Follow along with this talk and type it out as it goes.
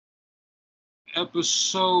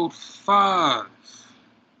Episode 5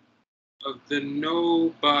 of the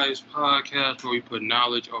No Bias Podcast, where we put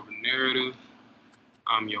knowledge over narrative.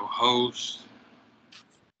 I'm your host,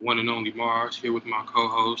 one and only Mars, here with my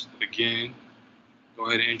co-host again. Go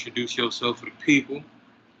ahead and introduce yourself to the people.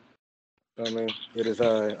 It is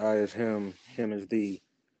I is him is thee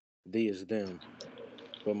is them.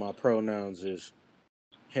 But my pronouns is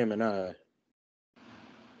him and I.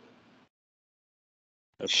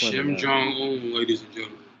 A Shim Clemenine. Jong-un, ladies and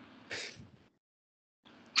gentlemen.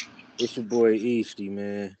 It's your boy Easty,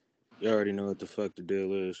 man. You already know what the fuck the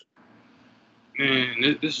deal is.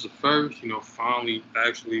 Man, this is the first, finally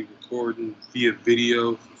actually recording via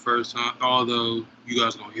video for the first time. Although you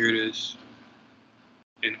guys are going to hear this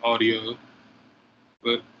in audio,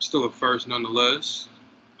 but still a first nonetheless.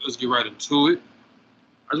 Let's get right into it.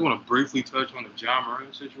 I just want to briefly touch on the Ja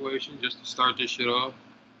Morant situation just to start this shit off.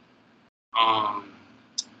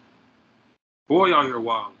 Boy out here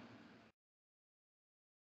wild.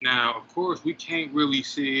 Now, of course, we can't really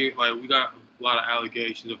see it. Like, we got a lot of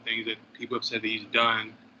allegations of things that people have said that he's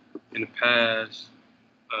done in the past,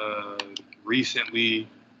 recently.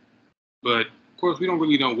 But, of course, we don't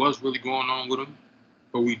really know what's really going on with him.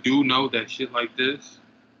 But we do know that shit like this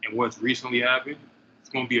and what's recently happened, it's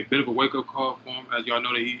going to be a bit of a wake-up call for him. As y'all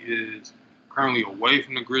know, that he is currently away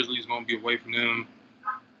from the Grizzlies, going to be away from them.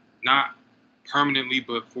 Not permanently,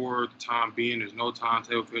 but for the time being. There's no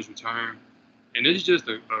timetable for his return. And this is just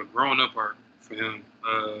a growing-up part for him.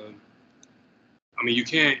 You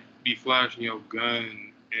can't be flashing your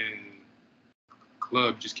gun in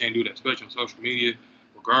club. You just can't do that, especially on social media.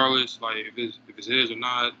 Regardless, like, if it's his or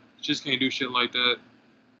not, you just can't do shit like that.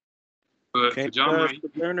 But Can't for Ja pass Morant, the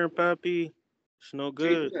burner, Pappy. It's no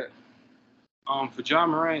good. For Ja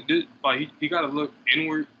Morant, he got to look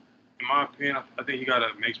inward. In my opinion, I think he got to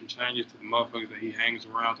make some changes to the motherfuckers that he hangs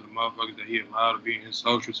around, to the motherfuckers that he allowed to be in his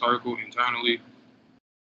social circle internally.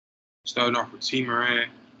 Starting off with T. Morant.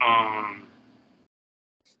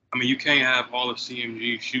 You can't have all of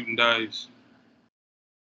CMG shooting dice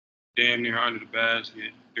damn near under the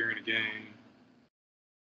basket during the game.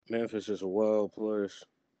 Memphis is a wild place.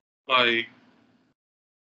 Like,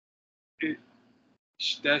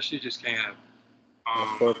 that shit just can't happen.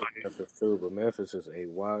 I fuck with Memphis too, but Memphis is a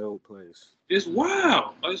wild place. It's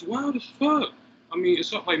wild. It's wild as fuck.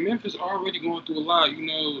 It's like Memphis already going through a lot.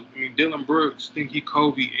 Dylan Brooks think he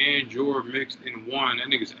Kobe and Jordan mixed in one. That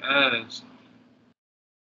nigga's ass.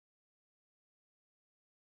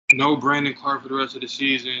 No Brandon Clark for the rest of the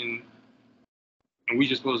season. And we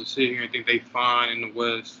just supposed to sit here and think they fine in the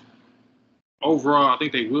West. Overall, I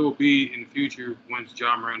think they will be in the future once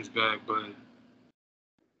Ja Morant is back, but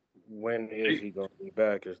when is he gonna be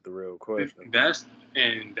back is the real question. That'll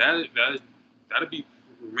be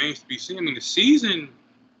remains to be seen. The season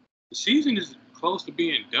is close to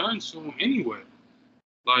being done soon anyway.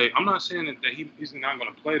 Like, I'm not saying that he's not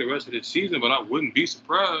going to play the rest of the season, but I wouldn't be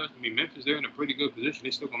surprised. Memphis, they're in a pretty good position.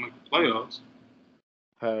 They're still going to make the playoffs.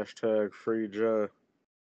 Hashtag free Ja.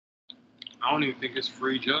 I don't even think it's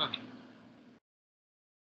free Ja.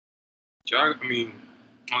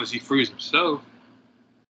 Unless he frees himself,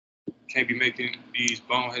 can't be making these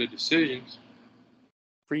boneheaded decisions.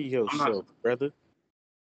 Free yourself, brother.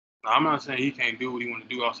 I'm not saying he can't do what he want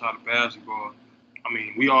to do outside of basketball.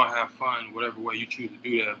 We all have fun, whatever way you choose to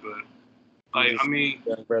do that. But,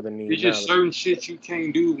 it's just certain shit you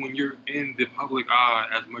can't do when you're in the public eye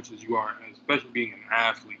as much as you are, and especially being an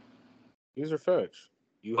athlete. These are facts.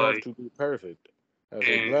 You have to be perfect. As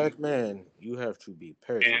a black man, you have to be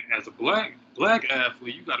perfect. And as a black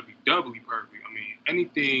athlete, you got to be doubly perfect.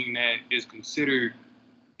 Anything that is considered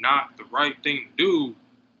not the right thing to do,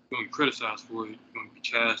 you're going to be criticized for it. You're going to be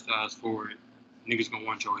chastised for it. Niggas going to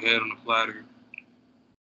want your head on the platter.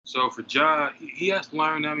 So for Ja, he has to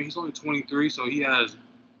learn that. He's only 23, so he has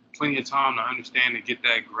plenty of time to understand and get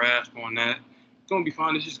that grasp on that. It's going to be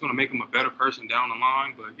fine. It's just going to make him a better person down the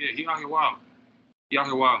line. But, yeah, he out here wild. Ja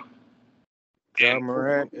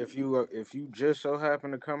Morant, if you just so happen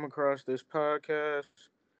to come across this podcast,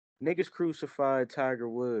 niggas crucified Tiger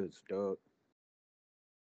Woods, dog.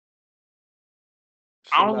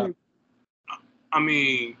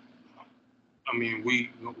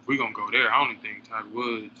 We gonna go there. I don't even think Tiger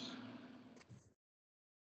Woods.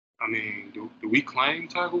 Do we claim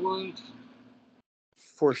Tiger Woods?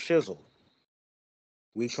 For shizzle,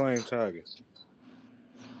 we claim Tiger.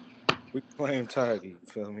 We claim Tiger. You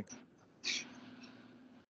feel me?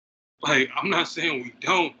 Like, I'm not saying we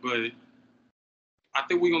don't, but I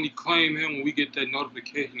think we only claim him when we get that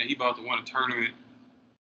notification that he about to win a tournament.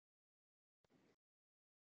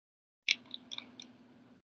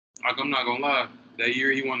 Like, I'm not gonna lie, That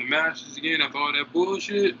year he won the Masters again after all that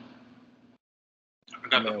bullshit. I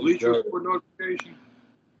got the Man, Bleacher Report notification.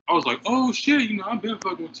 I was like, oh shit, I've been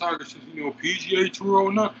fucking with Tiger since PGA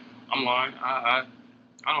Tour 09. I'm lying. I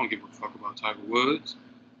don't give a fuck about Tiger Woods.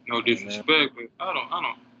 No disrespect, but I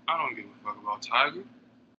don't give a fuck about Tiger.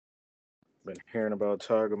 Been hearing about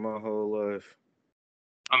Tiger my whole life.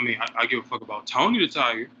 I mean, I give a fuck about Tony the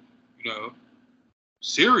Tiger,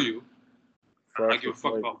 cereal. I give a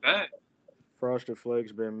fuck about that. Frosted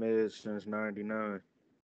Flakes been mid since '99.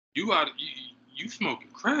 You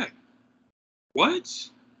smoking crack? What?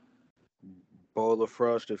 Bowl of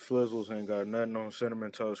Frosted Flizzles ain't got nothing on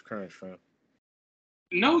Cinnamon Toast Crunch, fam.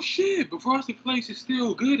 No shit, but Frosted Flakes is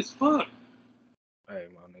still good as fuck. Hey,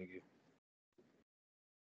 my nigga.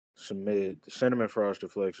 Some mid. The Cinnamon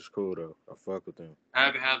Frosted Flakes is cool, though. I fuck with them. I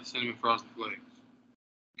haven't had the Cinnamon Frosted Flakes.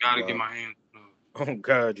 Gotta get my hands on those. Oh,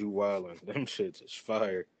 God, you wildin'. Them shits is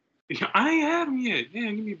fire. I ain't had them yet.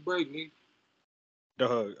 Damn, give me a break, nigga.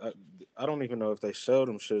 Dog, I don't even know if they sell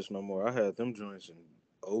them shits no more. I had them joints in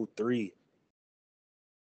 2003.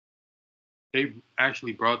 They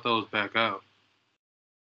actually brought those back out.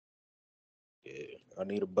 Yeah, I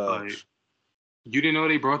need a box. Like, you didn't know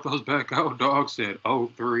they brought those back out? Dog said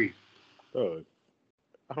 2003. Dog,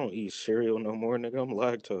 I don't eat cereal no more, nigga. I'm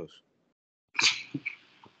lactose.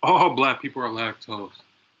 All black people are lactose.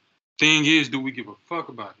 Thing is, do we give a fuck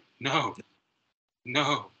about it? No.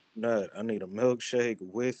 Nut, I need a milkshake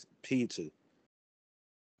with pizza.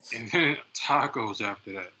 And then tacos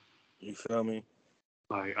after that. You feel me?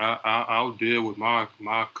 Like, I'll deal with my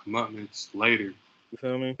commitments later. You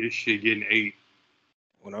feel me? This shit getting ate.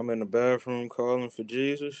 When I'm in the bathroom calling for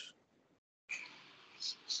Jesus,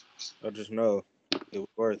 I just know it was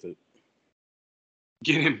worth it.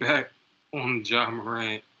 Getting back on Ja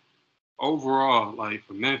Morant, overall, like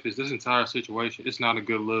for Memphis, this entire situation, it's not a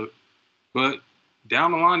good look. But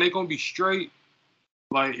down the line, they're gonna be straight.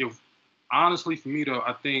 Like, if honestly, for me though,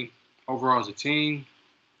 I think overall as a team,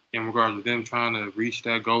 in regards to them trying to reach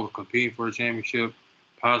that goal of competing for a championship,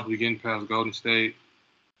 possibly getting past Golden State,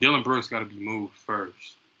 Dillon Brooks got to be moved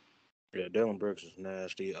first. Yeah, Dillon Brooks is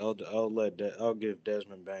nasty. I'll give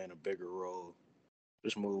Desmond Bain a bigger role.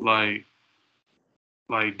 Just move. Like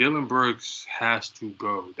Dillon Brooks has to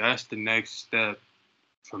go. That's the next step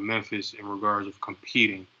for Memphis in regards of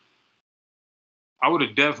competing. I would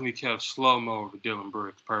have definitely kept slow-mo over Dillon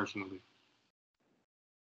Brooks personally.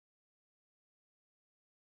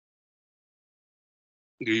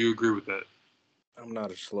 Do you agree with that? I'm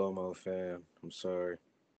not a slow-mo fan. I'm sorry.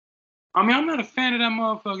 I mean, I'm not a fan of that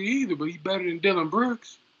motherfucker either, but he's better than Dillon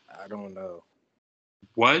Brooks. I don't know.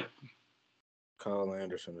 What? Kyle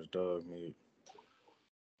Anderson is dog meat.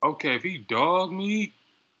 Okay, if he dog meat,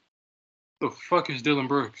 the fuck is Dillon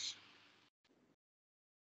Brooks?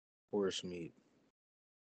 Horse meat.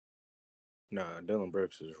 Nah, Dillon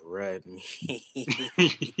Brooks is rat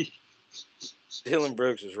meat. Dillon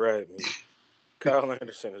Brooks is rat meat. Kyle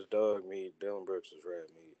Anderson is dog meat. Dillon Brooks is rat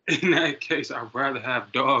meat. In that case, I'd rather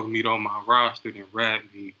have dog meat on my roster than rat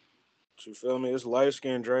meat. You feel me? It's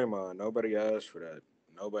light-skinned Draymond. Nobody asked for that.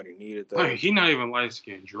 Nobody needed that. Like, he not even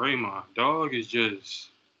light-skinned. Draymond. Dog is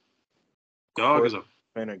a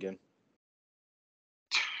Finnegan.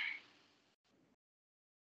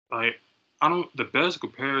 Like, the best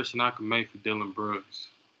comparison I can make for Dillon Brooks.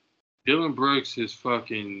 Dillon Brooks is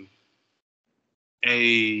fucking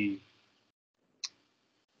I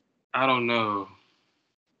don't know,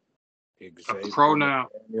 a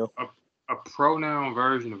pronoun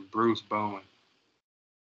version of Bruce Bowen.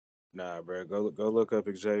 Nah, bro. Go look up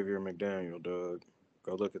Xavier McDaniel, dog.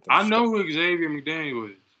 Go look at them. I know who Xavier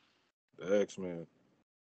McDaniel is. The X-Men.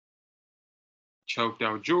 Choked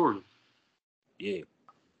out Jordan. Yeah.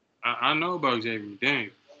 I know about Xavier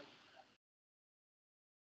McDaniel.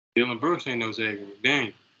 Dillon Brooks ain't no Xavier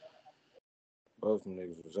McDaniel. Both them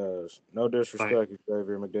niggas was ass. No disrespect,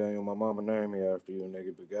 Xavier McDaniel. My mama named me after you,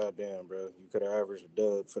 nigga. But goddamn, bro, you could have averaged a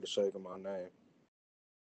dub for the sake of my name.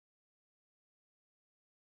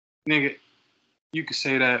 Nigga, you could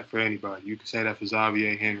say that for anybody. You could say that for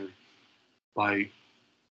Xavier Henry. Like,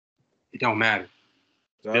 it don't matter.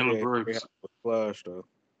 Dillon Brooks was flash though.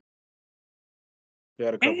 He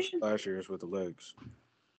had a couple splash years with the legs.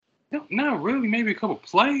 No, not really. Maybe a couple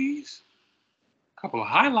plays, a couple of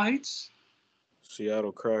highlights.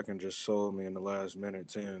 Seattle Kraken just sold me in the last minute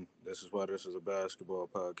 10. This is why this is a basketball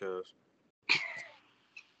podcast.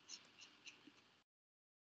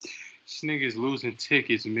 This nigga's losing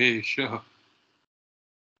tickets mid-show.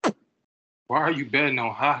 Why are you betting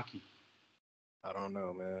on hockey? I don't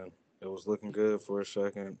know, man. It was looking good for a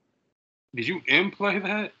second. Did you in-play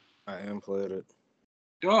that? I in-played it.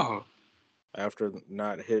 Dog. After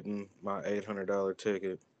not hitting my $800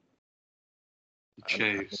 ticket, I,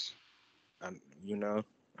 Chase. I, you know,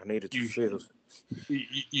 I needed to You, feel.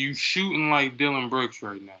 you shooting like Dylan Brooks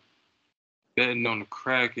right now. Betting on the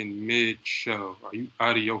crack in mid-show. Are you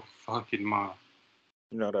out of your fucking mind?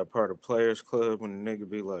 You know that part of Players Club when the nigga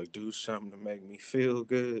be like, do something to make me feel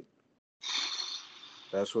good?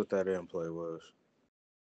 That's what that in play was.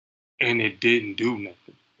 And it didn't do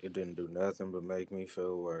nothing. It didn't do nothing but make me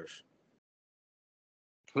feel worse.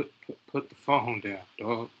 Put the phone down,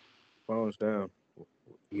 dog. Phone's down.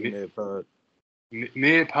 We Mid, mid pod.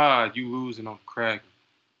 mid pod, you losing on the crack.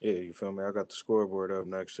 Yeah, you feel me? I got the scoreboard up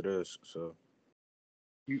next to this, so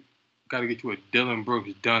You got to get you a Dylan Brooks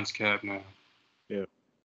dunce cap now. yeah.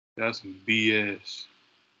 That's some BS.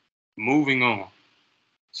 Moving on.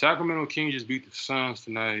 Sacramento Kings just beat the Suns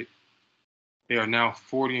tonight. They are now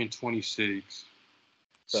 40-26. Shout out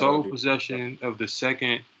Sole to possession of the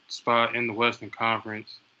second spot in the Western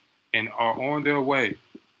Conference and are on their way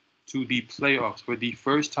to the playoffs for the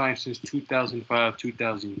first time since 2005,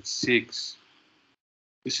 2006.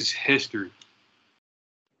 This is history.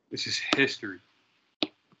 This is history.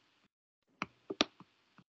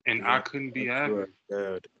 And I yeah. couldn't be That's right.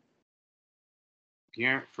 happier. God.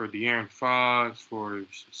 For De'Aaron Fox, for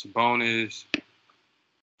Sabonis,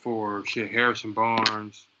 for shit Harrison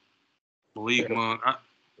Barnes, Malik Harris Monk.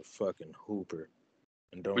 the fucking hooper.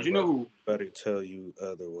 And But don't you let know who? anybody tell you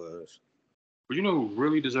otherwise. But you know who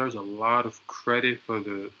really deserves a lot of credit for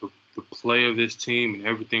the play of this team and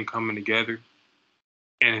everything coming together?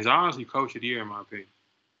 And is honestly coach of the year in my opinion.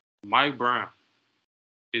 Mike Brown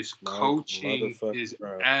is Mike coaching motherfucking his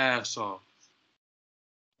Brown. ass off.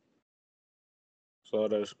 So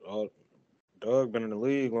that's all. Dog been in the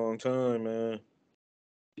league long time, man.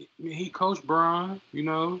 I mean, he coached Brian, you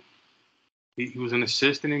know. He was an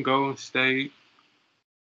assistant in Golden State,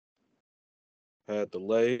 Had the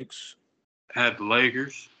legs. had the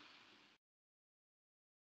Lakers.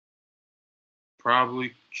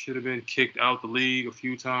 Probably should have been kicked out the league a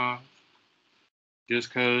few times just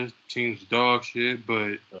because team's dog shit.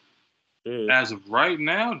 But Shit. as of right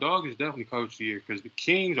now, dog is definitely coach of the year because the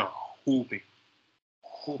Kings are hooping,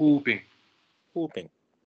 Hooping. hooping. Hooping.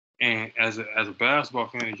 And as a basketball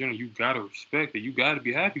fan in general, you gotta respect it. You gotta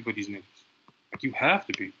be happy for these niggas. Like you have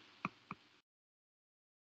to be.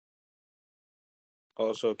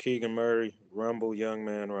 Also, Keegan Murray, Rumble, young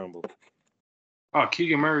man, Rumble. Oh,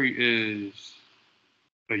 Keegan Murray is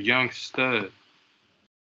a young stud.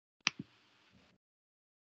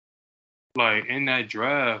 Like in that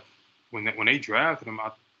draft, when they drafted him,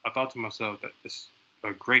 I thought to myself that this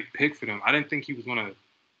a great pick for them. I didn't think he was gonna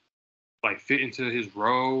like fit into his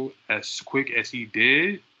role as quick as he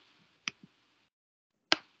did,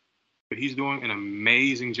 but he's doing an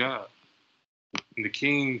amazing job. And the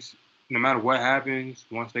Kings, no matter what happens,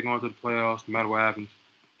 once they go into the playoffs, no matter what happens,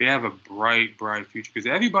 they have a bright, bright future because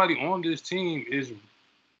everybody on this team is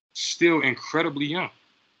still incredibly young.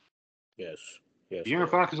 Yes. Yes, De'Aaron dog.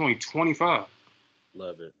 Fox is only 25.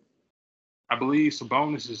 Love it. I believe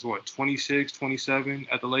Sabonis is what, 26, 27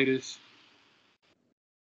 at the latest.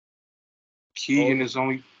 Keegan Oldest, is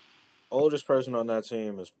only, oldest person on that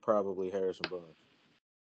team is probably Harrison Barnes.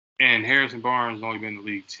 and Harrison Barnes has only been in the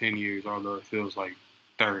league 10 years, although it feels like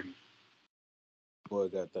 30. Boy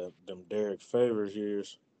got them Derek Favors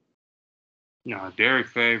years. Now, Derek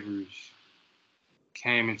Favors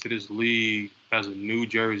came into this league as a New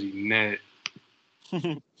Jersey Net.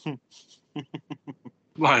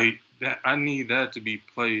 Like that, I need that to be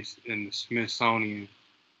placed in the Smithsonian.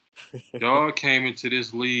 Dog came into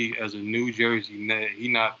this league as a New Jersey Net. He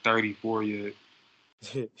not 34 yet.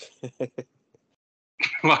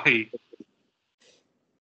 Like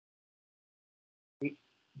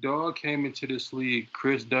Dog came into this league.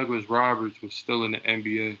 Chris Douglas Roberts was still in the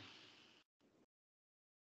NBA.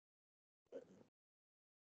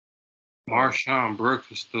 Marshawn Brooks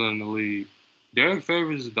was still in the league. Derek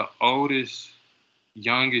Favors is the oldest,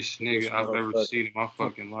 youngest This nigga I've ever motherfucker. seen in my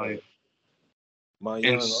fucking life. My And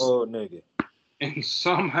young old nigga. and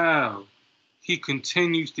somehow he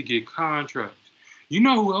continues to get contracts. You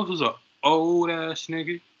know who else is a old ass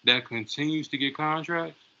nigga that continues to get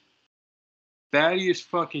contracts? Thaddeus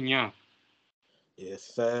fucking Young. Yeah,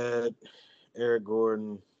 Thad, Eric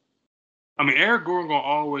Gordon. I mean, Eric Gordon gonna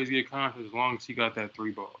always get contracts as long as he got that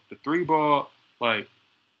three ball. The three ball, like,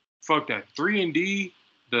 fuck that. 3 and D,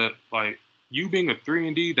 you being a 3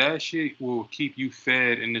 and D, that shit will keep you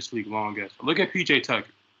fed in this league long as. Look at PJ Tucker.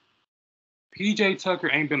 PJ Tucker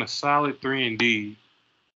ain't been a solid 3 and D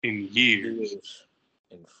in years. Years.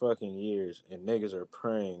 In fucking years. And niggas are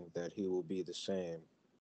praying that he will be the same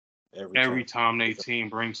every Every time. time they team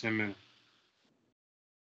brings him in.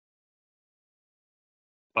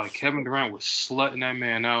 Like Kevin Durant was slutting that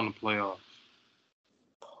man out in the playoffs.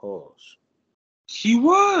 Pause. He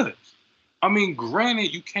was. I mean,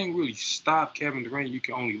 granted, you can't really stop Kevin Durant. You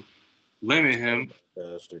can only limit him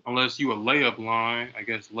Bastard. unless you a layup line. I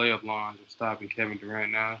guess layup lines are stopping Kevin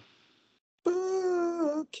Durant now.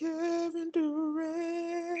 Fuck Kevin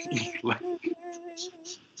Durant. Like,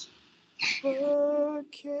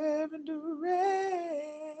 Fuck Kevin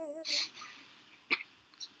Durant.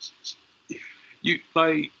 you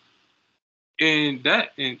like, and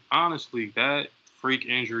honestly, that freak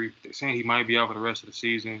injury, they're saying he might be out for the rest of the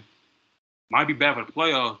season. Might be bad for the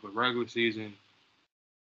playoffs, but regular season,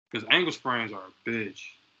 because ankle sprains are a bitch.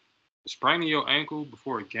 Spraining your ankle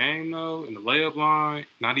before a game, though, in the layup line,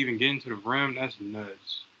 not even getting to the rim, that's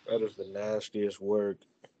nuts. That is the nastiest work.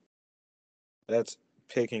 That's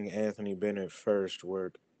picking Anthony Bennett first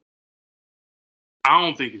work. I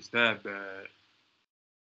don't think it's that bad.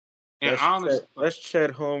 And honestly, That's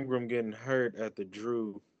Chet Holmgren getting hurt at the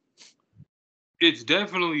Drew. it's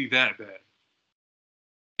definitely that bad.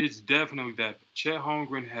 It's definitely that bad. Chet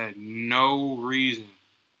Holmgren had no reason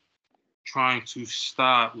trying to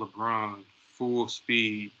stop LeBron full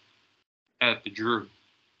speed at the Drew.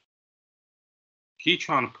 He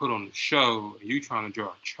trying to put on the show, and you trying to draw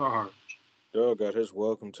a charge. Dog got his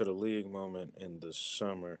welcome to the league moment in the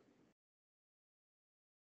summer.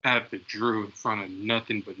 At the Drew in front of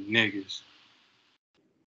nothing but niggas.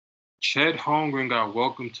 Chet Holmgren got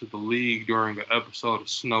welcomed to the league during an episode of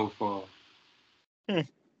Snowfall. It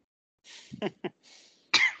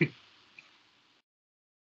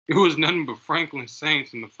was nothing but Franklin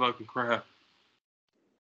Saints in the fucking crowd.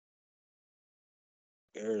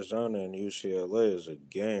 Arizona and UCLA is a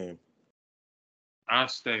game. I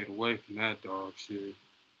stayed away from that dog shit.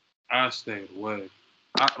 I stayed away.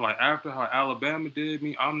 Like after how Alabama did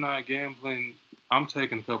me, I'm not gambling. I'm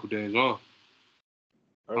taking a couple days off.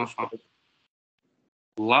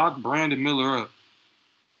 Lock Brandon Miller up.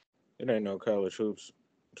 It ain't no college hoops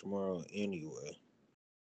tomorrow anyway.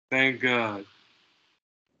 Thank God.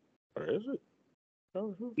 Or is it?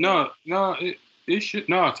 No, it should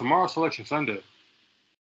no tomorrow's Selection Sunday.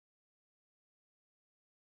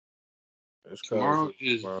 Tomorrow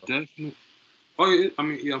is definitely. Oh yeah, I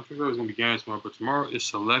mean yeah, I'm sure there's gonna be games tomorrow, but tomorrow is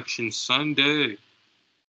Selection Sunday,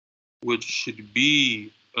 which should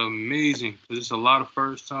be amazing because there's a lot of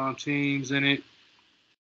first-time teams in it.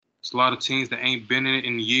 It's a lot of teams that ain't been in it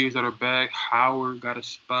in years that are back. Howard got a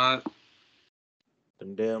spot.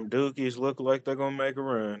 Them damn Dookies look like they're gonna make a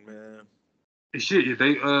run, man. Shit,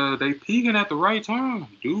 they peaking at the right time.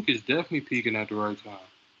 Duke is definitely peaking at the right time.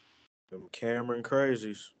 Them Cameron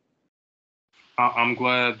crazies. I'm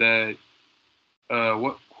glad that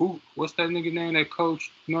what's that nigga name that coached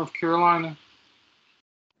North Carolina?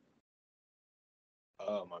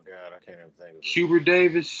 Oh my God, I can't even think of it. Hubert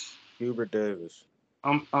Davis. Hubert Davis.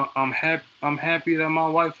 I'm happy that my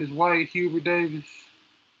wife is white, Hubert Davis.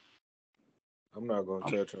 I'm not gonna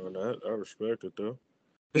touch on that. I respect it though.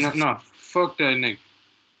 No, fuck that nigga.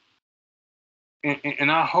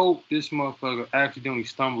 And I hope this motherfucker accidentally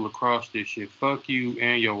stumbled across this shit. Fuck you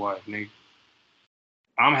and your wife, nigga.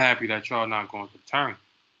 I'm happy that y'all not going to the tournament.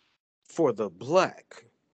 For the black.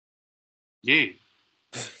 Yeah.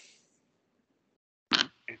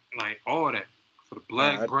 Like all that. For the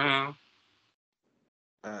black, brown.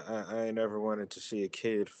 I ain't never wanted to see a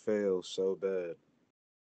kid fail so bad.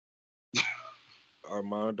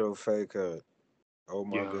 Armando Bacot. Oh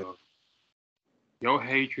my God. Your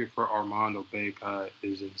hatred for Armando Bacot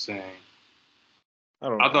is insane. I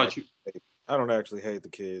don't actually hate the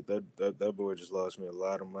kid. That boy just lost me a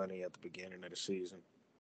lot of money at the beginning of the season.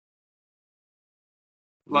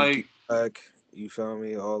 Like, you feel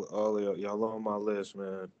me? All of y'all on my list,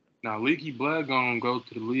 man. Now Leaky Black gonna go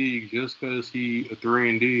to the league just cause he a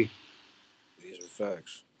 3-and-D. These are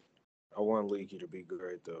facts. I want Leaky to be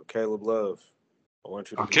great though. Caleb Love. I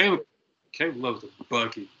want you to be Caleb Love's a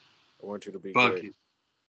bucket. I want you to be bucket. Great.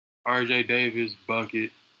 RJ Davis,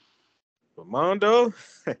 bucket. But Mondo,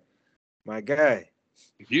 my guy.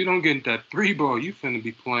 If you don't get that 3-ball, you finna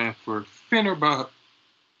be playing for Fenerbahce.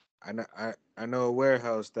 I know a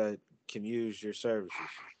warehouse that can use your services.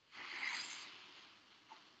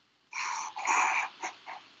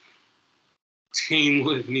 Team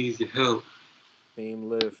Lift needs your help. Team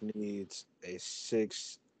Lift needs a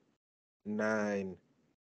 6'9",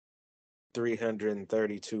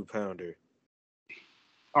 332-pounder.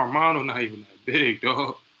 Armando not even that big,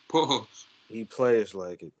 dog. Pause. He plays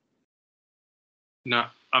like it. Nah,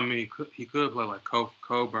 I mean, he could play like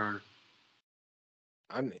Coburn.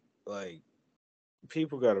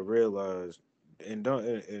 People got to realize, and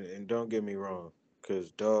don't get me wrong, because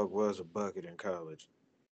Dog was a bucket in college.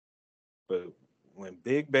 But when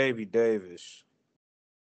Big Baby Davis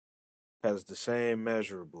has the same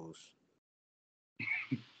measurables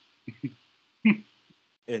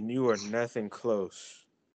and you are nothing close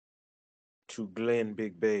to Glenn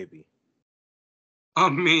Big Baby, I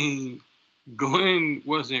mean, Glenn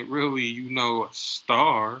wasn't really, a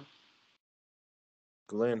star.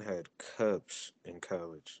 Glenn had cups in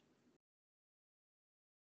college.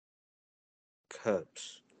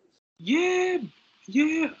 Cups. Yeah,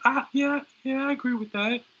 I agree with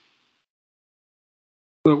that.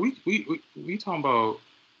 But we talking about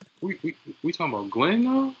we talking about Glenn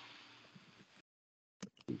though.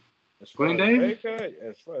 As far Glenn as Davis. Baycott,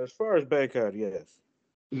 as far as Baycott, yes.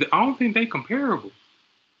 I don't think they comparable.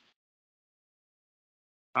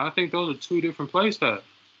 I think those are two different play styles.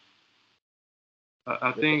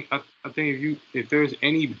 I think if there's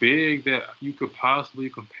any big that you could possibly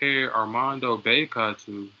compare Armando Bacot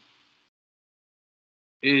to,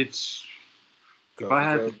 it's if I Kofi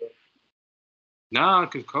had to, Cockburn. nah,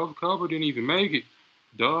 because Kobe Cover didn't even make it.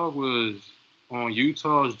 Dog was on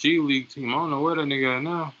Utah's G League team. I don't know where that nigga at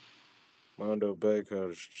now. Mondo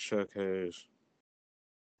Baycott is Chuck Hayes.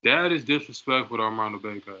 That is disrespectful to Armando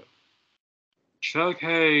Bacot. Chuck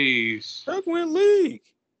Hayes. Chuck went league.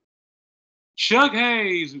 Chuck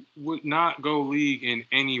Hayes would not go league in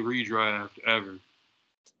any redraft ever,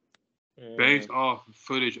 And based off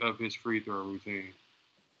footage of his free throw routine.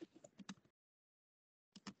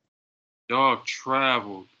 Dog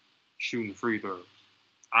traveled shooting free throws.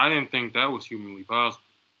 I didn't think that was humanly possible.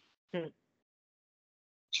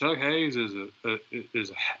 Chuck Hayes is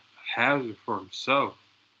a hazard for himself.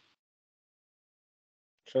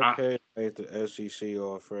 Chuck I Hayes made the SEC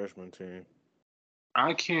All Freshman team.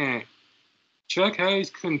 I can't. Chuck Hayes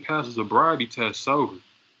couldn't pass a sobriety test sober.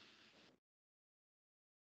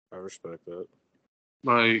 I respect that.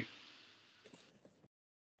 Like,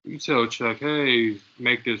 you tell Chuck Hayes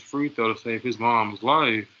make this free throw to save his mom's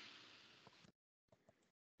life.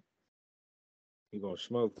 He gonna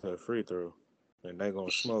smoke that free throw, and they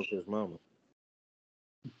gonna smoke his mama.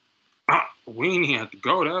 We ain't even have to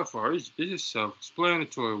go that far. It's just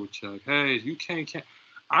self-explanatory with Chuck Hayes. You can't count.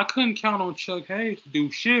 I couldn't count on Chuck Hayes to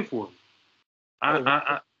do shit for me. Hey,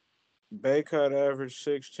 I Baycott averaged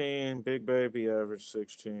 16. Big Baby averaged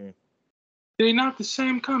 16. They're not the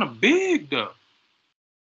same kind of big though.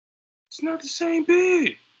 It's not the same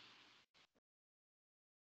big.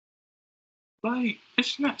 Like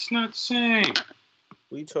it's not the same.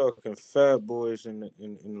 We talking fat boys in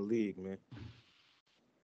the league, man.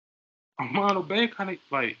 Armando Bay kind of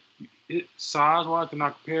like size wise they're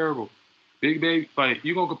not comparable. Big Baby, like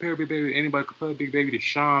you gonna compare Big Baby to anybody? Compare Big Baby to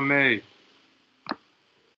Sean May.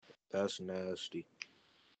 That's nasty.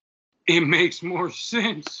 It makes more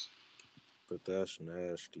sense. But that's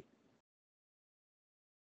nasty.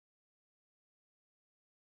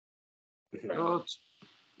 Uh,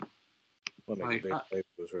 Well, nigga, like Big Baby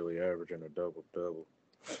was really averaging a double.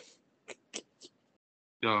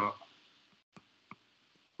 uh,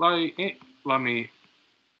 like I mean,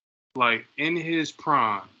 like in his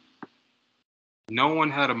prime, no one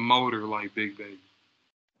had a motor like Big Baby.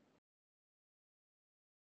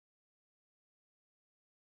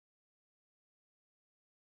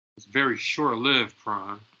 It's very short-lived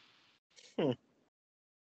prime, Hmm.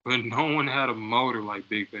 but no one had a motor like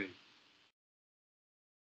Big Baby.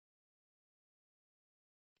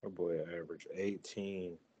 My boy averaged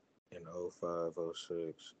 18 in 05,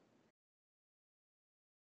 06.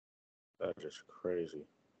 That's just crazy.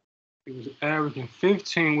 He was averaging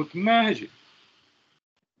 15 with the Magic,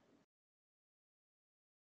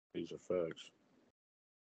 These are facts.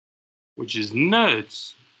 which is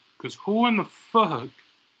nuts. Cause who in the fuck?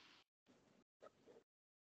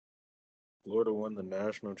 Florida won the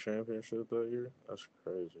national championship that year? That's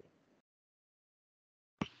crazy.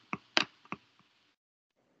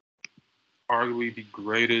 Arguably the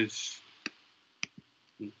greatest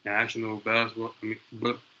national basketball. I mean,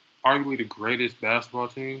 but arguably the greatest basketball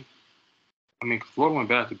team. I mean, Florida went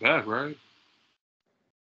back to back, right?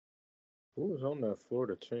 Who was on that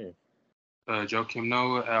Florida team? Joakim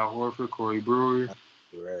Noah, Al Horford, Corey Brewer.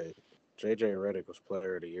 You're right. JJ Redick was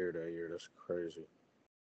player of the year that year. That's crazy.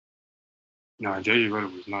 Nah, JJ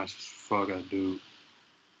Redick was nice as fuck, that dude.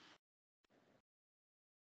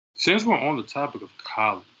 Since we're on the topic of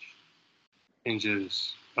college and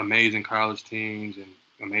just amazing college teams and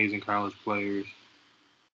amazing college players,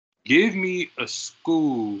 give me a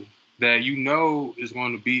school that you know is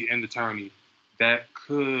going to be in the tourney that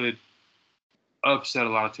could upset a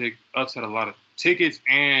lot of tickets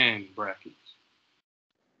and brackets.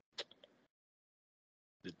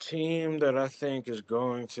 The team that I think is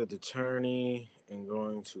going to the tourney and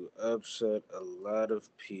going to upset a lot of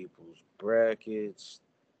people's brackets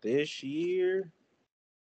this year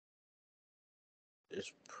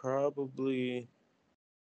is probably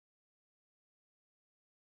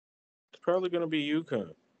going to be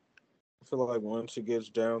UConn. I feel like once it gets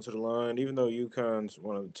down to the line, even though UConn's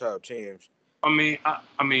one of the top teams, I mean,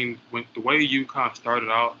 when the way UConn started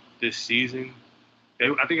out this season,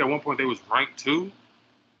 I think at one point they was ranked two.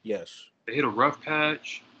 yes, They hit a rough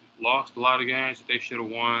patch, lost a lot of games that they should have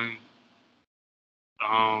won.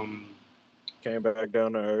 Um, came back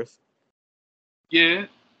down to earth. yeah,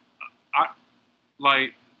 I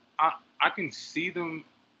like I I can see them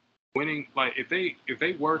winning. Like if they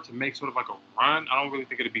were to make sort of like a run, I don't really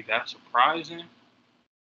think it'd be that surprising.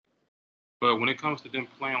 But when it comes to them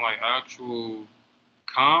playing like actual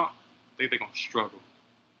comp, I think they're gonna struggle.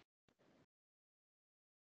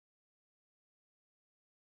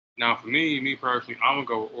 Now for me personally, I'm gonna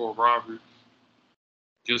go with Oral Roberts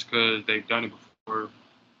just because they've done it before.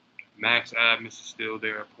 Max Adams is still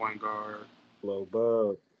there at point guard, Low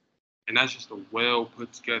Bub, and that's just a well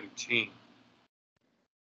put together team.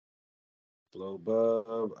 Low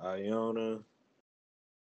Bub, Iona.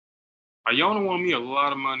 Iona won me a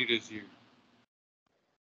lot of money this year.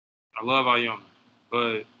 I love Iona,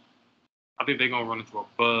 but I think they're gonna run into a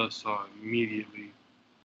buzzsaw immediately.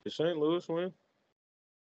 Did St. Louis win?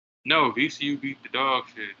 No, VCU beat the dog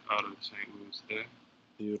shit out of St. Louis today.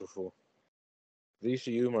 Beautiful.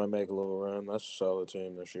 VCU might make a little run. That's a solid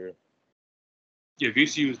team this year. Yeah,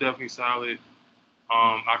 VCU is definitely solid.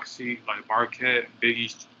 I can see like Marquette, Big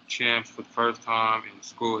East champs for the first time in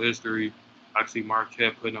school history. I can see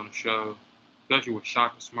Marquette putting on a show, especially with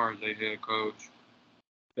Shaka Smart as their head coach.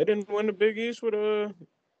 They didn't win the Big East with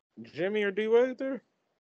Jimmy or D Wade there.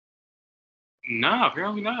 Nah,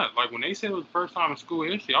 apparently not. Like when they said it was the first time in school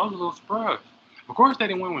history, I was a little surprised. Of course, they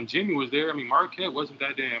didn't win when Jimmy was there. I mean, Marquette wasn't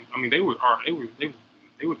that damn. I mean, they were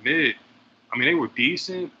mid. I mean, they were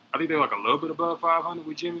decent. I think they were like a little bit above 500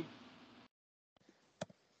 with Jimmy.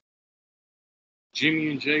 Jimmy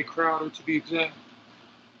and Jay Crowder, to be exact.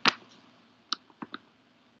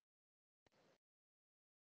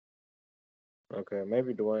 Okay,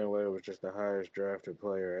 maybe Dwayne Wade was just the highest drafted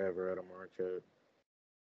player ever at a Marquette.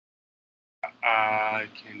 I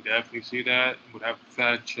can definitely see that. Would have to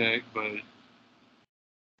fact check, but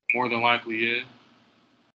more than likely, yeah.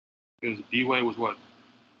 Because D Wade was what?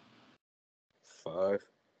 5.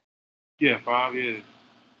 Yeah, 5 years.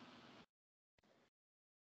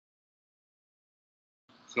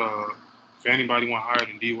 So if anybody went higher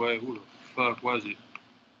than D Wade, who the fuck was it?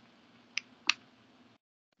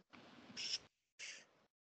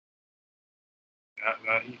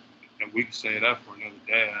 And we could say that for another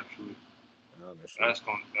day. Actually, Honestly.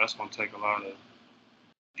 that's gonna take a lot of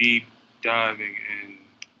deep diving and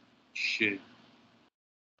shit.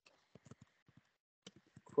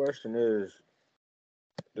 Question is,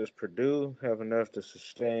 does Purdue have enough to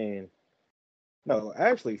sustain? No,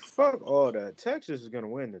 actually, fuck all that. Texas is gonna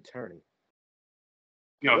win the tourney.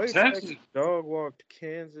 You The know, way Texas. Texas dog walked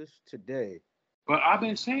Kansas today, But I've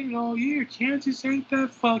been saying it all year. Kansas ain't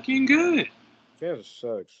that fucking good. Kansas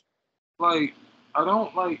sucks. Like I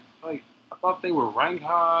don't like. I thought they were ranked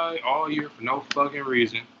high all year for no fucking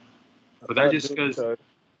reason. I But thought Duke sucked.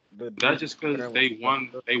 The that's Duke just because program was they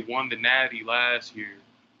fucked up. won the Natty last year.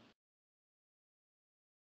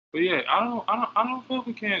 But yeah, I don't fuck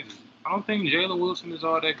with Kansas. I don't think Jalen Wilson is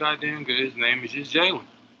all that goddamn good. His name is just Jalen.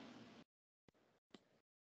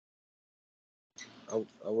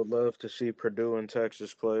 I would love to see Purdue and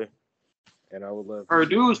Texas play, and I would love to see.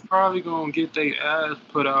 Purdue is probably gonna get their ass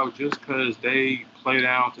put out just because they play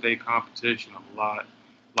down to their competition a lot.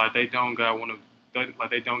 Like they don't got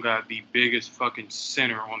the biggest fucking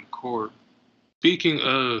center on the court. Speaking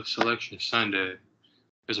of Selection Sunday,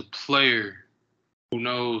 there's a player who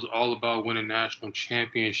knows all about winning national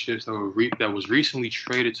championships that was recently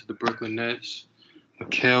traded to the Brooklyn Nets,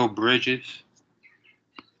 Mikal Bridges,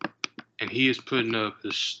 and he is putting up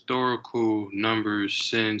historical numbers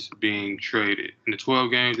since being traded. In the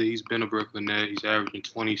 12 games that he's been a Brooklyn Net, he's averaging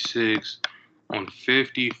 26 on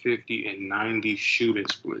 50, 50, and 90 shooting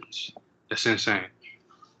splits. That's insane.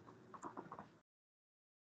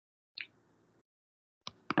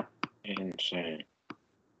 Insane.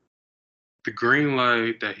 The green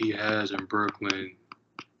light that he has in Brooklyn,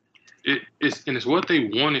 it's what they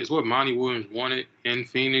wanted. It's what Monty Williams wanted in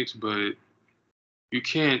Phoenix, but you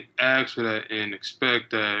can't ask for that and expect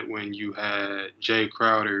that when you had Jay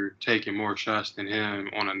Crowder taking more shots than him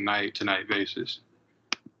on a night to night basis.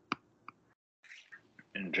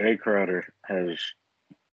 And Jay Crowder has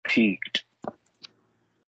peaked.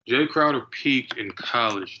 Jay Crowder peaked in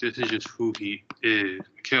college. This is just who he is.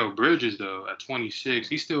 Mikal Bridges, though, at 26,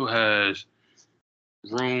 he still has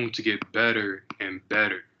room to get better and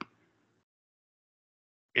better.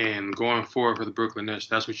 And going forward for the Brooklyn Nets,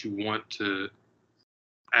 that's what you want to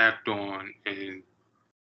act on and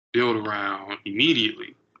build around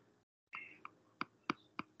immediately.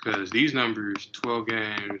 Because these numbers, 12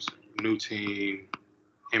 games, new team,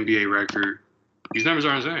 NBA record, these numbers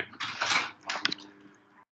are insane.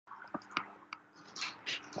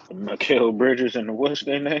 Mikal Bridges and what's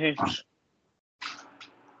their names?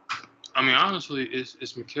 I mean, honestly, it's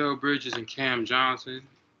Mikal Bridges and Cam Johnson.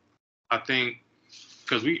 I think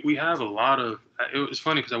because we have a lot of. It's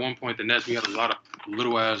funny because at one point the Nets we had a lot of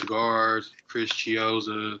little ass guards, Chris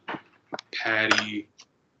Chiozza, Patty.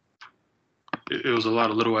 It was a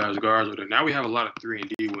lot of little ass guards with it. Now we have a lot of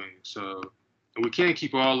 3-and-D wings, so and we can't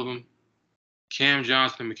keep all of them. Cam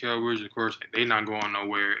Johnson and Mikal Bridges, of course, they not going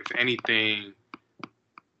nowhere. If anything,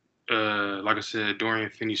 like I said, Dorian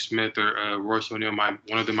Finney-Smith or Royce O'Neal one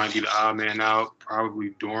of them might be the odd man out.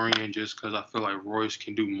 Probably Dorian, just because I feel like Royce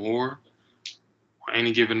can do more on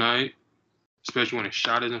any given night, especially when his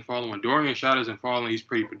shot isn't falling. When Dorian's shot isn't falling, he's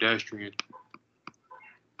pretty pedestrian.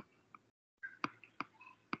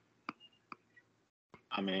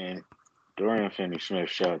 I mean, Dorian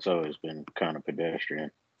Finney-Smith's shot's always been kind of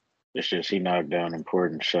pedestrian. It's just he knocked down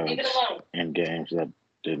important shots in games that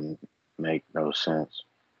didn't make no sense.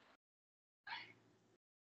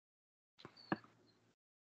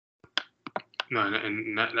 No,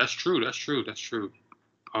 and that's true. That's true. That's true.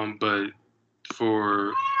 But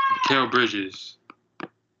for Mikal Bridges,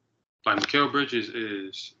 like Mikal Bridges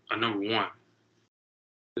is a number one.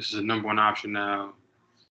 This is a number one option now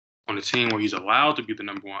on a team where he's allowed to be the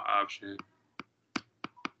number one option.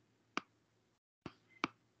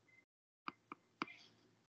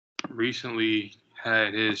 Recently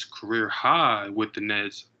had his career high with the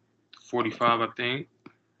Nets, 45, I think.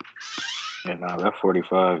 Yeah, no, that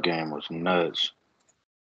 45 game was nuts.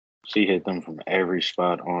 He hit them from every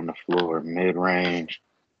spot on the floor, mid-range,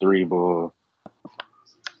 3-ball,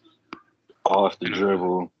 off the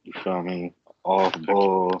dribble, you feel me, off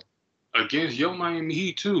ball. Against your Miami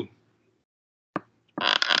Heat, too.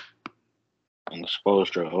 And the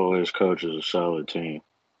Spoelstra always coaches a solid team.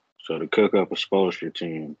 So to cook up a Spoelstra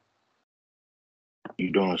team,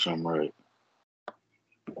 you doing something right.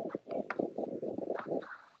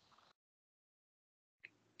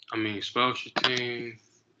 I mean, Spoelstra team.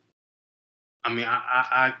 I mean,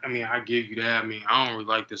 I give you that. I mean, I don't really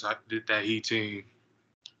like that Heat team.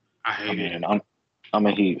 I hate it. I'm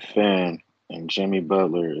a Heat fan, and Jimmy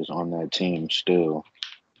Butler is on that team still.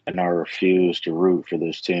 And I refuse to root for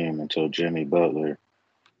this team until Jimmy Butler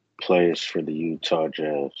plays for the Utah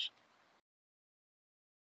Jazz.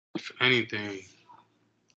 If anything,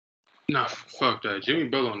 nah, fuck that. Jimmy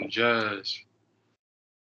Butler on the Jazz.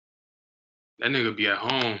 That nigga be at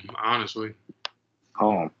home, honestly.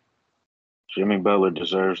 Home. Jimmy Butler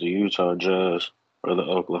deserves the Utah Jazz or the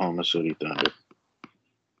Oklahoma City Thunder.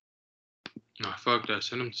 Nah, fuck that.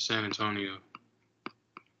 Send him to San Antonio.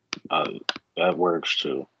 That works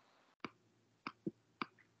too.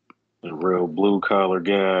 The real blue collar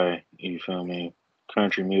guy, you feel me?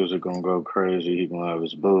 Country music gonna go crazy. He gonna have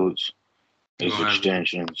his boots, his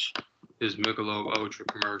extensions, his Michelob Ultra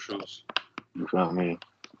commercials. You feel me?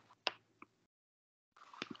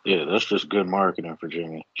 Yeah, that's just good marketing for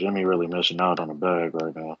Jimmy. Jimmy really missing out on a bag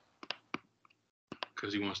right now.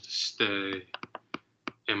 Because he wants to stay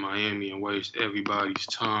in Miami and waste everybody's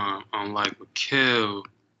time, unlike Mikal,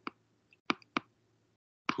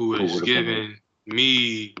 who is giving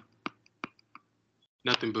me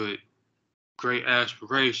nothing but great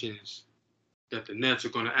aspirations that the Nets are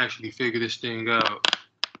going to actually figure this thing out.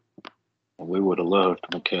 We would have loved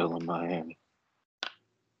Mikal in Miami.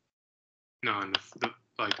 No, and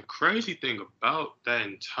the crazy thing about that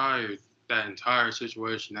entire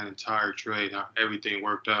situation, that entire trade, how everything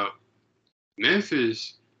worked out,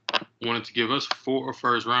 Memphis wanted to give us 4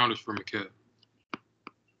 first rounders for Mikal.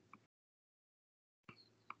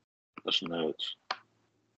 That's nuts.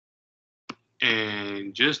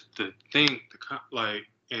 And just to think, the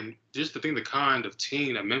kind of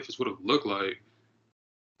team that Memphis would have looked like.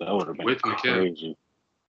 That would have been crazy.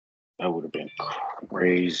 That would have been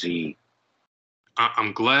crazy.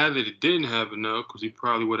 I'm glad that it didn't happen, though, because he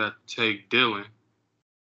probably would have to take Dillon.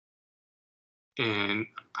 And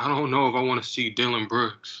I don't know if I want to see Dillon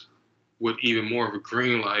Brooks with even more of a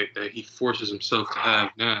green light that he forces himself to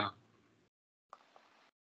have now.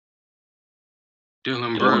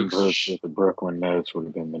 Dillon Brooks with the Brooklyn Nets would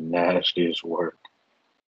have been the nastiest work.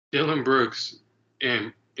 Dillon Brooks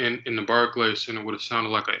and in the Barclays Center would have sounded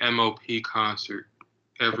like an MOP concert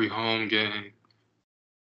every home game.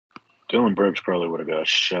 Dylan Brooks probably would have got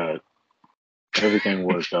shot. Everything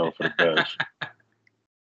worked out for the best.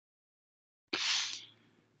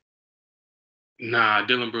 Nah,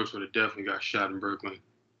 Dylan Brooks would have definitely got shot in Brooklyn.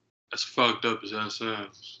 As fucked up as that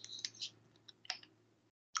sounds.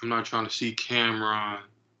 I'm not trying to see Cameron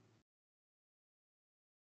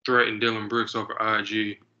threaten Dylan Brooks over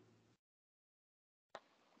IG.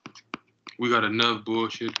 We got enough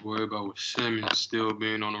bullshit to worry about with Simmons still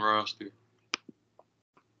being on the roster.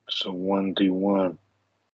 It's a 1v1.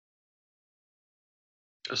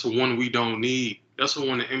 That's the one we don't need. That's the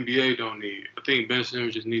one the NBA don't need. I think Ben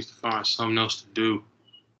Simmons just needs to find something else to do.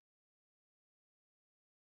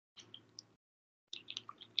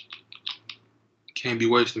 Can't be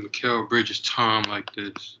wasting Mikal Bridges' time like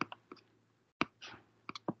this.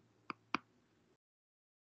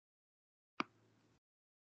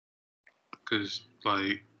 Because,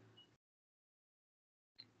 like,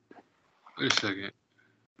 wait a second.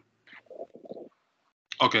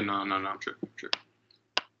 Okay, no, I'm tripping.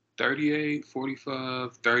 38,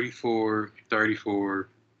 45, 34, 34,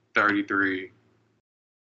 33.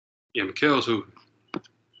 Yeah, Mikal's hooping.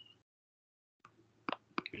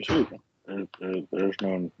 He's hooping. There's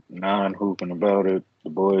no non-hooping about it. The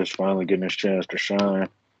boy is finally getting his chance to shine.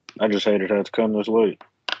 I just hate it had to come this late.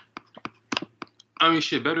 I mean,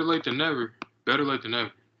 shit, better late than never. Better late than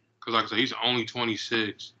never. Because, like I said, he's only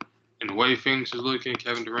 26. And the way Phoenix is looking,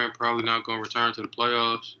 Kevin Durant probably not going to return to the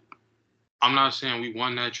playoffs. I'm not saying we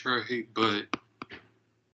won that trade, but...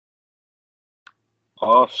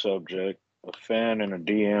 Off subject, a fan and a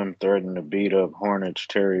DM threatened to beat up Hornets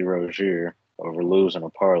Terry Rozier over losing a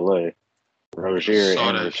parlay. Rozier,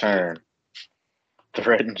 in return,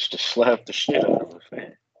 threatens to slap the shit out of a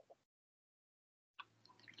fan.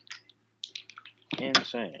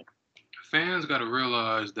 Insane. Fans got to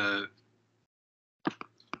realize that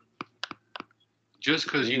just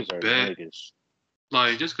because you bet,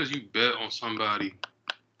 just because you bet on somebody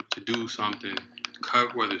to do something,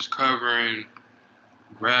 whether it's covering,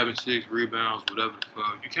 grabbing 6 rebounds, whatever the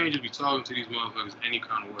fuck, you can't just be talking to these motherfuckers any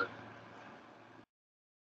kind of way.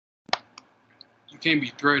 You can't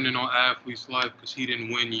be threatening on athlete's life because he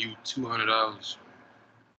didn't win you $200.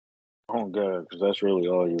 Oh, God, because that's really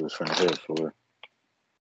all you was finna hit for.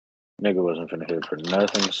 Nigga wasn't finna hit for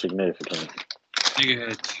nothing significant. Nigga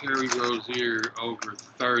had Terry Rozier over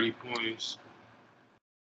 30 points.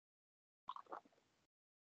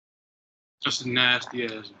 That's a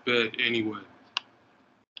nasty-ass bet anyway.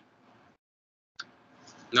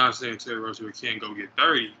 Not saying Terry Rozier can't go get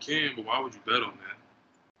 30. He can, but why would you bet on that?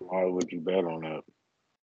 Why would you bet on that?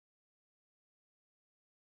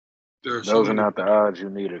 Those are not the odds you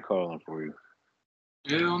needed calling for you.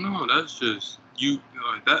 Hell no, that's just you.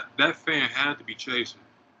 That fan had to be chasing.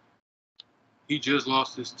 He just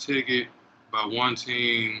lost his ticket by one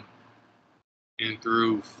team and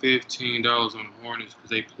threw $15 on the Hornets because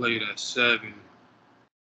they played at 7.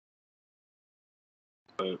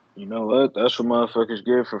 But you know what? That's what motherfuckers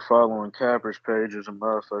get for following cappers pages of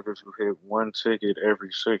motherfuckers who hit one ticket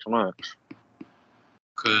every 6 months.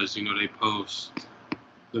 Because, they post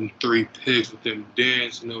them 3 pics with them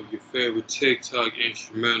dancing over your favorite TikTok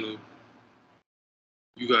instrumental.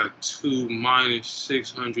 You got 2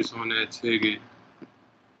 -600s on that ticket.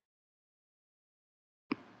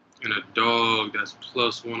 And a dog that's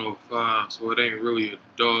plus 105, so it ain't really a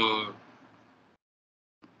dog.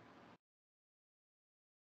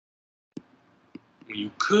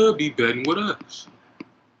 You could be betting with us.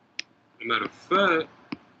 As a matter of fact,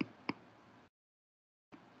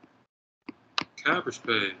 Cappers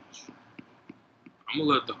page. I'm gonna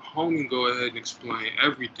let the homie go ahead and explain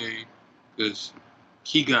everything because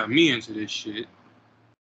he got me into this shit.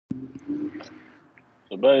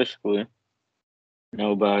 So basically,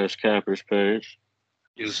 no bias Cappers page.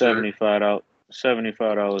 Yes,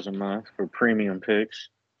 $75 a month for premium picks.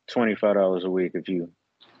 $25 a week if you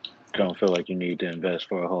don't feel like you need to invest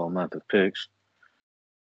for a whole month of picks.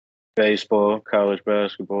 Baseball, college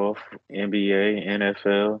basketball, NBA,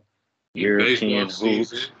 NFL, European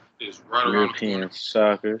hoops, European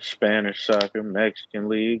soccer, Spanish soccer, Mexican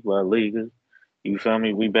league, La Liga. You feel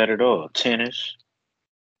me? We bet it all. Tennis.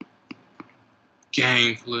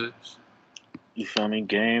 Game flips. You feel me?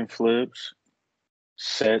 Game flips.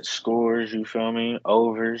 Set scores, you feel me?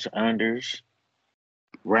 Overs, unders,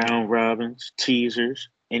 round robins, teasers.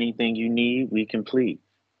 Anything you need, we complete.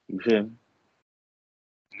 You feel me?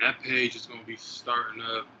 And that page is going to be starting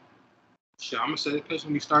up. Shit, I'm going to say that page is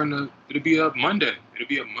going to be starting up. It'll be up Monday. It'll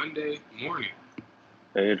be up Monday morning.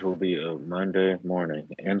 Page will be up Monday morning.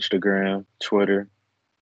 Instagram, Twitter,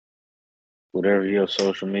 Whatever your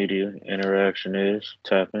social media interaction is,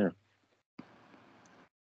 tap in.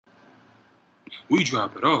 We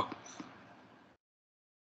drop it off.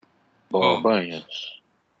 Ball bunions.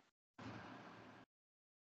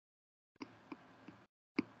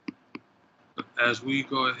 As we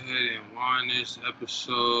go ahead and wind this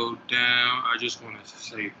episode down, I just want to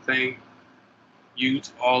say thank you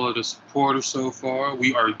to all of the supporters so far.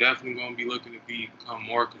 We are definitely going to be looking to become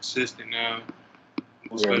more consistent now,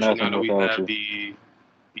 especially now that we have the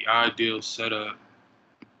ideal setup.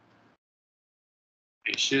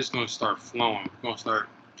 And shit's going to start flowing. We're going to start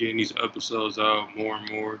getting these episodes out more and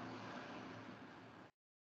more.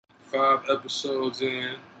 5 episodes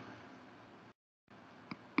in.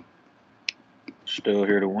 Still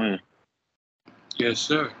here to win. Yes,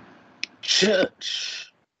 sir.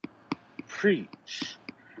 Church. Preach.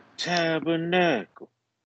 Tabernacle.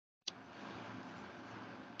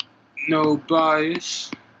 No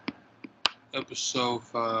bias. Episode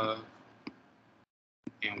 5.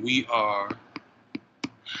 And we are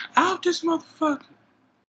out this motherfucker.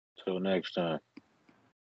 Till next time.